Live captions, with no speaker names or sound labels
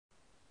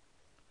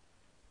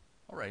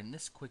Alright, in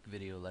this quick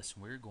video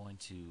lesson we're going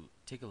to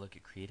take a look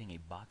at creating a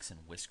box and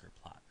whisker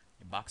plot.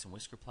 A box and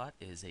whisker plot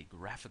is a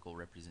graphical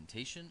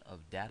representation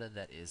of data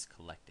that is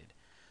collected.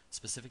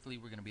 Specifically,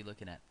 we're going to be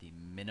looking at the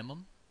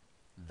minimum,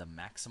 the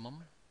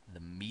maximum,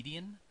 the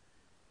median,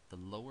 the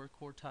lower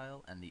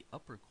quartile, and the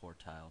upper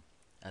quartile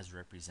as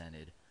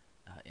represented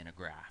in a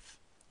graph.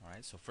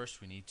 Alright, so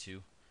first we need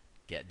to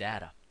get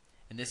data.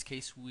 In this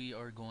case, we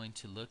are going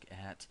to look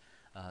at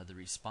the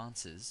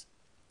responses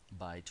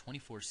by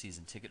 24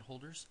 season ticket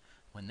holders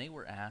when they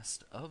were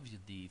asked of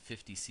the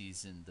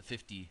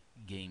 50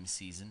 game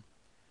season,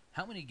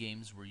 how many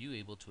games were you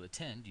able to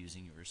attend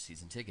using your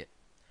season ticket?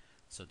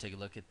 So take a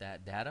look at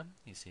that data.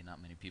 You see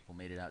not many people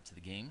made it out to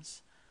the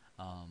games.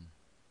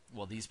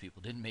 Well, these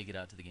people didn't make it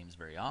out to the games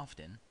very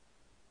often.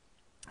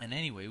 And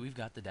anyway, we've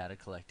got the data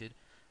collected,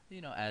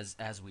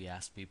 as we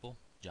asked people,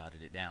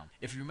 jotted it down.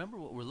 If you remember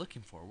what we're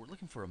looking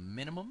for a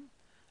minimum,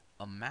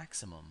 a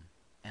maximum,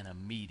 and a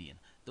median.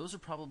 Those are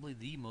probably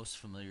the most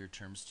familiar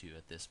terms to you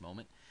at this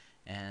moment.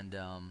 And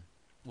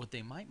what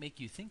they might make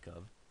you think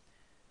of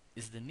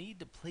is the need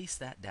to place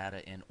that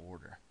data in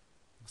order.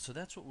 So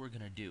that's what we're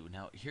going to do.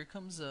 Now here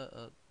comes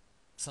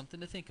something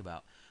to think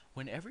about.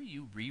 Whenever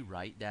you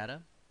rewrite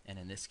data, and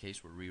in this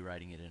case we're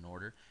rewriting it in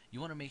order, you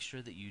want to make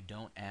sure that you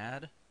don't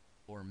add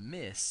or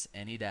miss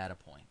any data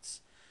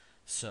points.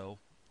 So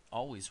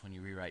always when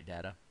you rewrite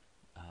data,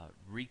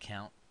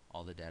 recount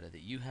all the data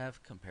that you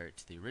have, compare it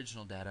to the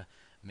original data,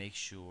 make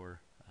sure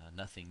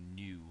nothing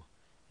new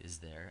is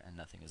there and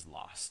nothing is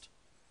lost.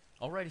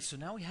 Alrighty, so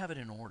now we have it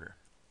in order.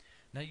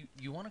 Now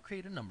you want to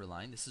create a number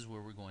line. This is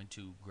where we're going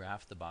to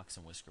graph the box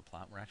and whisker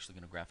plot. We're actually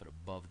going to graph it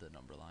above the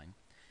number line.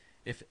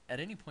 If at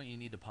any point you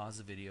need to pause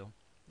the video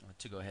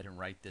to go ahead and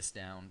write this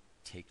down,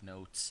 take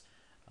notes,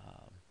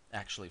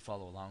 actually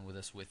follow along with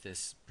us with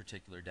this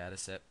particular data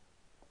set,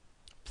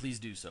 please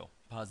do so.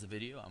 Pause the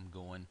video. I'm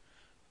going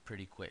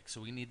pretty quick.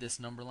 So we need this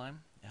number line.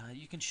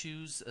 You can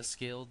choose a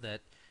scale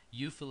that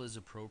you feel is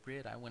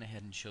appropriate. I went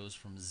ahead and chose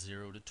from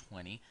 0 to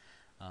 20,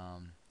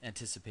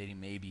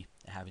 anticipating maybe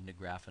having to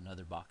graph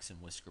another box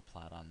and whisker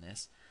plot on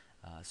this.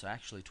 So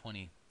actually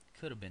 20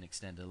 could have been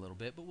extended a little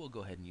bit, but we'll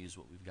go ahead and use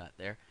what we've got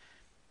there.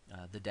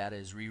 The data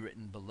is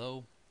rewritten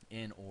below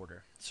in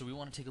order. So we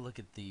want to take a look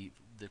at the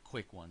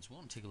quick ones. We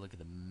want to take a look at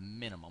the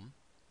minimum.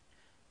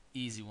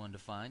 Easy one to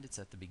find. It's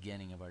at the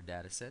beginning of our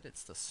data set.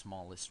 It's the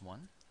smallest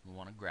one. We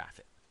want to graph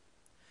it.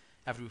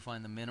 After we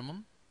find the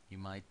minimum, you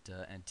might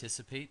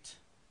anticipate,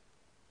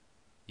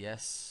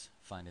 yes,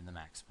 finding the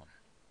maximum.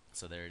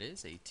 So there it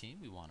is, 18.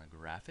 We want to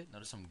graph it.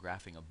 Notice I'm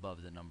graphing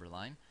above the number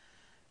line.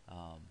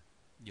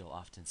 You'll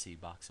often see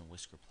box and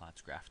whisker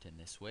plots graphed in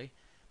this way.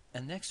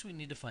 And next we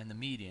need to find the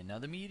median. Now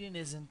the median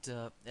isn't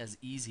as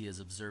easy as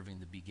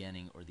observing the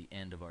beginning or the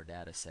end of our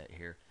data set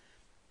here.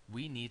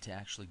 We need to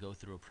actually go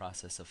through a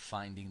process of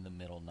finding the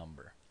middle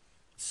number.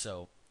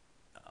 So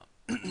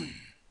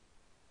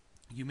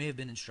you may have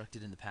been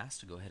instructed in the past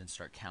to go ahead and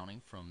start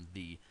counting from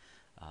the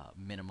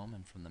minimum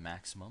and from the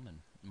maximum and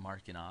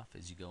marking off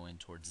as you go in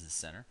towards the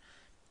center.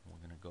 We're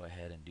going to go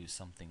ahead and do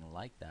something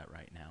like that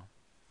right now.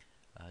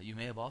 You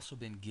may have also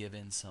been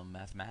given some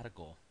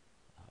mathematical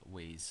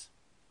ways,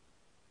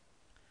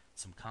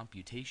 some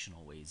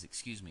computational ways,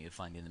 of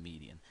finding the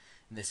median.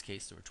 In this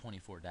case, there were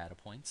 24 data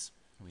points.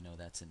 We know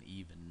that's an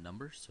even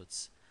number, so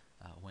it's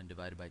when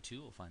divided by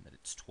 2, we'll find that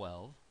it's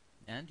 12.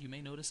 And you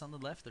may notice on the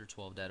left there are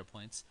 12 data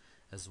points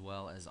as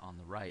well as on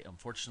the right.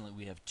 Unfortunately,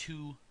 we have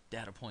 2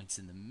 data points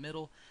in the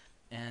middle,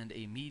 and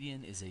a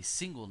median is a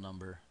single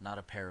number, not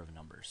a pair of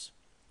numbers.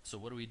 So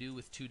what do we do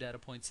with 2 data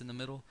points in the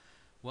middle?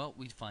 Well,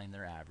 we find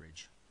their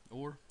average,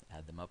 or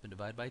add them up and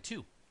divide by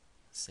 2.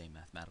 Same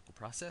mathematical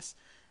process,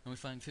 and we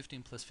find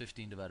 15 plus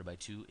 15 divided by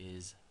 2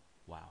 is,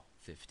 wow,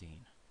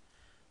 15.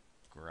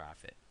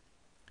 Graph it.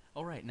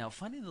 Alright, now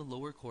finding the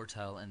lower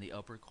quartile and the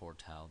upper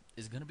quartile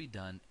is going to be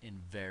done in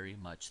very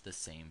much the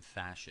same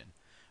fashion.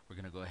 We're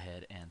going to go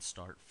ahead and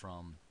start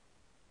from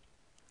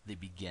the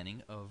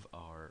beginning of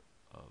our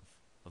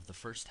of the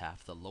first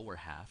half, the lower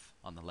half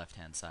on the left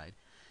hand side,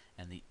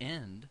 and the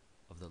end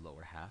of the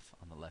lower half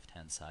on the left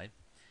hand side,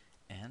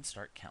 and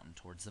start counting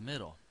towards the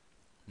middle.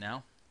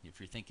 Now, if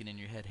you're thinking in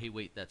your head, hey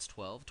wait, that's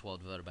 12.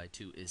 12 divided by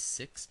 2 is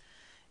 6.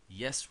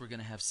 Yes, we're going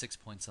to have 6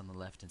 points on the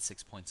left and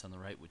 6 points on the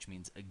right, which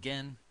means,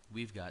 again,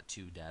 we've got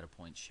 2 data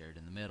points shared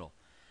in the middle.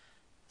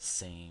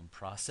 Same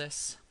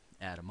process.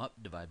 Add them up,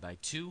 divide by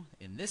 2.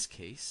 In this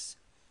case,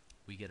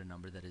 we get a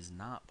number that is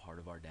not part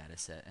of our data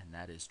set, and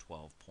that is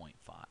 12.5.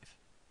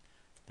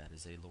 That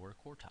is a lower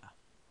quartile.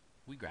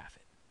 We graph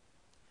it.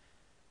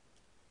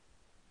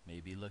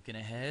 Maybe looking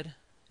ahead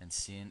and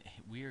seeing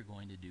we are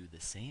going to do the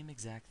same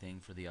exact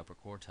thing for the upper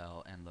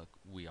quartile, and look,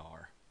 we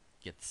are.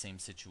 Get the same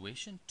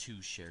situation,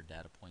 2 shared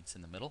data points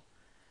in the middle,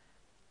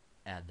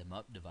 add them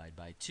up, divide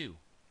by 2.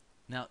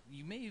 Now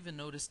you may even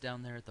notice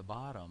down there at the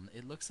bottom,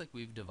 it looks like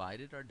we've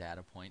divided our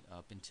data point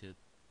up into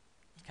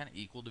kind of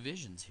equal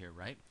divisions here,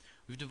 right?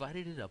 We've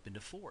divided it up into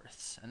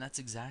fourths, and that's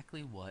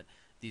exactly what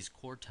these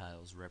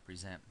quartiles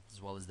represent,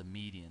 as well as the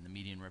median. The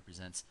median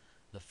represents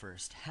the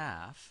first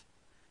half,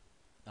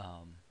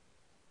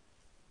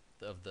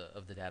 of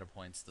the data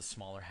points, the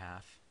smaller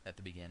half at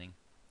the beginning,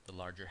 the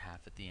larger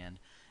half at the end,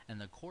 and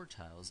the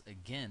quartiles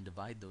again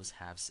divide those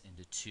halves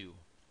into two.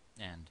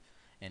 And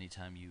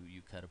anytime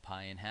you cut a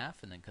pie in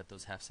half and then cut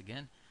those halves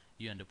again,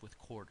 you end up with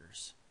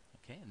quarters.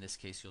 Okay, in this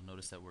case you'll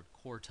notice that word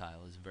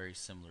quartile is very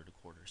similar to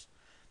quarters.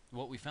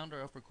 What we found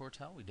our upper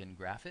quartile, we didn't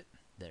graph it.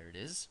 There it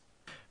is.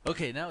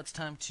 Okay, now it's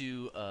time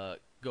to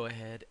go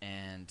ahead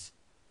and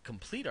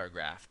complete our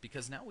graph,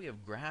 because now we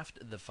have graphed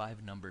the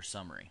 5-number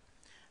summary.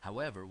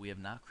 However, we have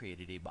not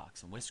created a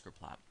box and whisker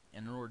plot.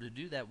 And in order to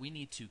do that, we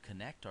need to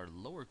connect our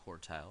lower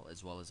quartile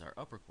as well as our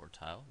upper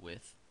quartile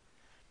with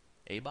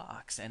a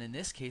box. And in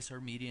this case, our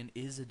median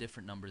is a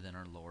different number than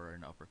our lower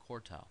and upper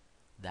quartile.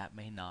 That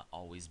may not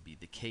always be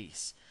the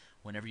case.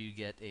 Whenever you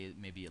get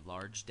maybe a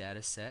large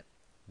data set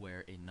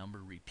where a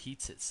number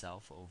repeats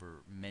itself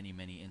over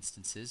many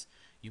instances,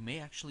 you may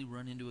actually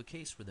run into a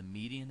case where the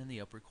median and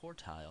the upper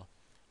quartile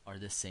are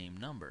the same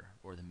number,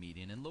 or the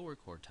median and lower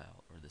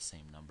quartile are the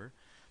same number,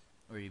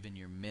 or even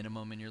your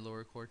minimum in your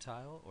lower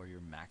quartile or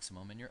your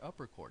maximum in your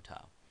upper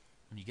quartile.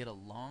 When you get a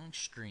long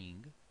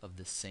string of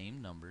the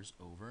same numbers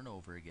over and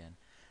over again,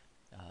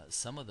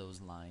 some of those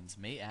lines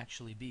may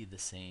actually be the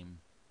same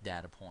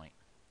data point.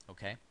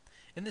 Okay?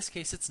 In this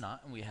case it's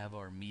not, and we have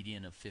our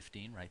median of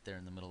 15 right there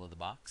in the middle of the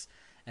box.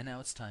 And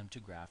now it's time to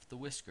graph the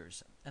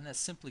whiskers, and that's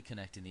simply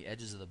connecting the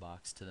edges of the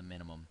box to the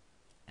minimum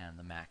and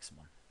the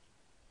maximum.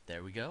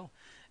 There we go.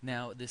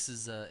 Now this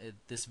is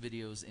this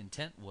video's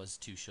intent was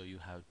to show you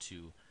how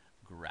to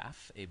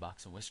graph a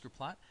box and whisker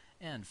plot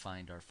and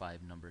find our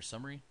 5-number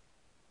summary.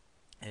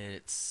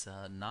 It's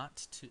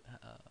not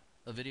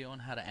a video on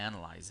how to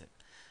analyze it.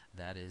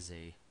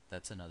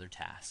 That's another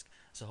task.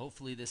 So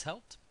hopefully this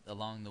helped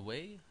along the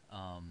way.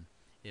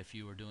 If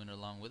you were doing it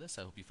along with us,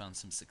 I hope you found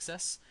some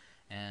success,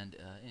 and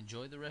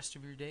enjoy the rest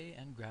of your day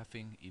and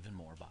graphing even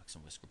more box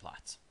and whisker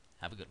plots.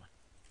 Have a good one.